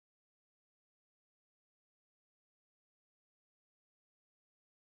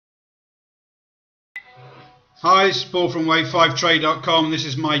Hi, it's Paul from Wave5trade.com. This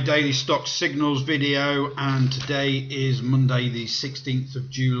is my daily stock signals video, and today is Monday the 16th of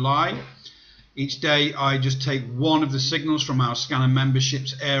July. Each day I just take one of the signals from our scanner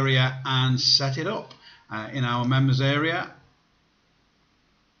memberships area and set it up. In our members area,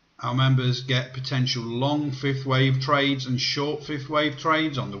 our members get potential long fifth wave trades and short fifth wave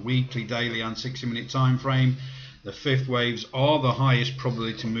trades on the weekly, daily and 60-minute time frame. The fifth waves are the highest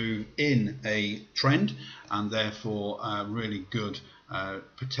probability to move in a trend, and therefore really good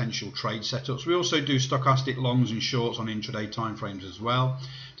potential trade setups. We also do stochastic longs and shorts on intraday time frames as well.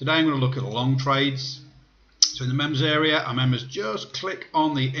 Today I'm going to look at the long trades. So in the members area, our members just click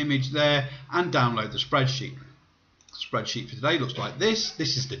on the image there and download the spreadsheet. The spreadsheet for today looks like this.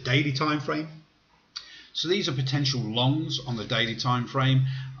 This is the daily time frame. So these are potential longs on the daily time frame.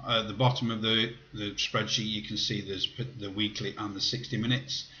 At the bottom of the spreadsheet you can see there's the weekly and the 60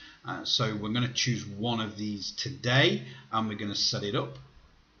 minutes. So we're going to choose one of these today and we're going to set it up.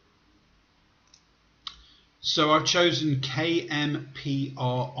 So I've chosen KMPR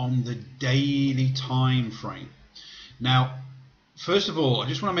on the daily time frame. Now, first of all, I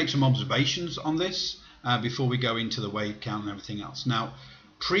just want to make some observations on this before we go into the wave count and everything else. Now,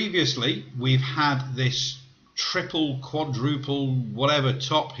 previously we've had this triple, quadruple, whatever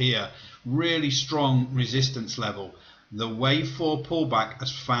top here, really strong resistance level. The wave 4 pullback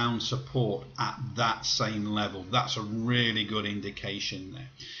has found support at that same level. That's a really good indication there.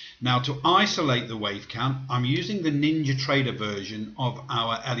 Now, to isolate the wave count, I'm using the Ninja Trader version of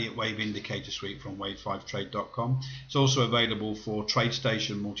our Elliott Wave Indicator Suite from Wave5trade.com. It's also available for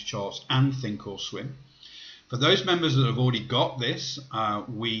TradeStation, Multicharts and Think or Swim. For those members that have already got this,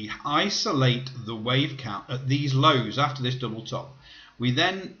 we isolate the wave count at these lows after this double top. We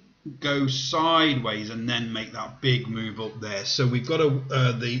then go sideways and then make that big move up there. So we've got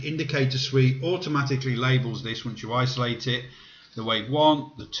the indicator suite automatically labels this once you isolate it. The wave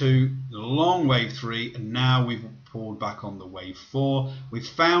 1, the 2, the long wave 3, and now we've pulled back on the wave 4. We've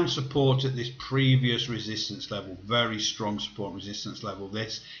found support at this previous resistance level, very strong support resistance level.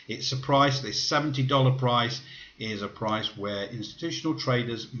 It's a price, this $70 price is a price where institutional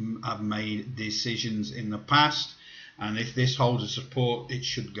traders have made decisions in the past, and if this holds a support, it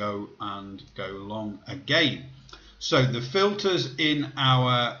should go long again. So the filters in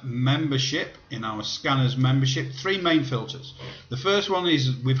our membership, in our scanners membership, three main filters. The first one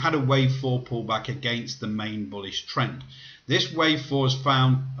is we've had a wave 4 pullback against the main bullish trend. This wave 4 has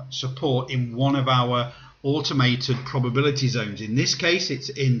found support in one of our automated probability zones. In this case, it's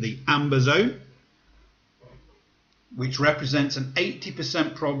in the amber zone, which represents an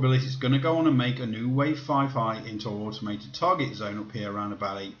 80% probability it's going to go on and make a new wave 5 high into our automated target zone up here around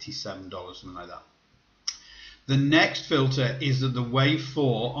about $87, something like that. The next filter is that the wave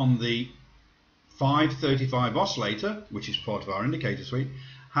 4 on the 535 oscillator, which is part of our indicator suite,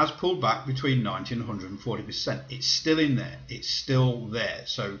 has pulled back between 90 and 140%. It's still in there. It's still there.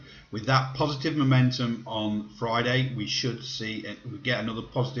 So with that positive momentum on Friday, we should see it. We get another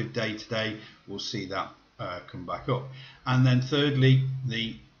positive day today. We'll see that come back up. And then thirdly,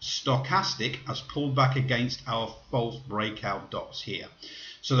 the stochastic has pulled back against our false breakout dots here.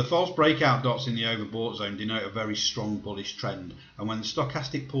 So the false breakout dots in the overbought zone denote a very strong bullish trend, and when the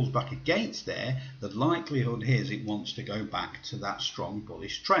stochastic pulls back against there, the likelihood is it wants to go back to that strong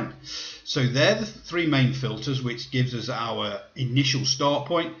bullish trend. So they're the three main filters, which gives us our initial start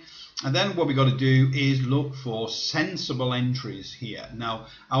point. And then what we've got to do is look for sensible entries here. Now,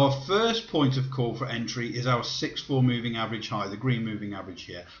 our first point of call for entry is our 6-4 moving average high, the green moving average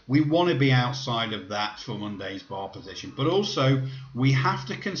here. We want to be outside of that for Monday's bar position. But also, we have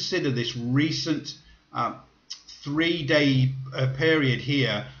to consider this recent 3-day period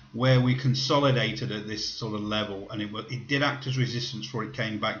here where we consolidated at this sort of level. And it did act as resistance before it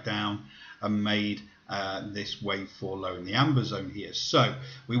came back down and made this wave 4 low in the amber zone here. So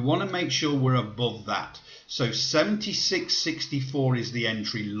we want to make sure we're above that. So 76.64 is the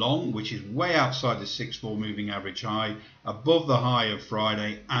entry long, which is way outside the 6-4 moving average high, above the high of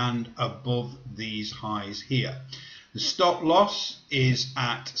Friday and above these highs here. The stop loss is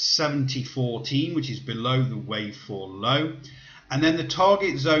at 70.14, which is below the wave 4 low, and then the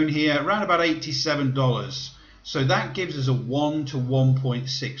target zone here around about $87. So that gives us a 1 to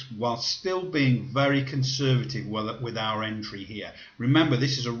 1.6 while still being very conservative with our entry here. Remember,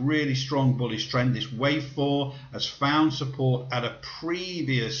 this is a really strong bullish trend. This wave 4 has found support at a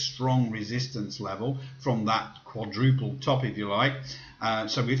previous strong resistance level from that quadruple top, if you like.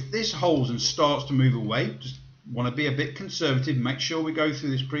 So if this holds and starts to move away, just want to be a bit conservative. Make sure we go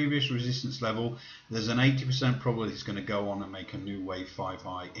through this previous resistance level. There's an 80% probability it's going to go on and make a new wave 5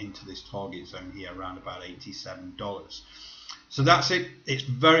 high into this target zone here around about $87. So that's it. It's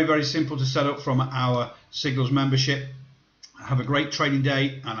very, very simple to set up from our Signals membership. Have a great trading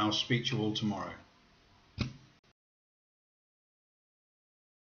day, and I'll speak to you all tomorrow.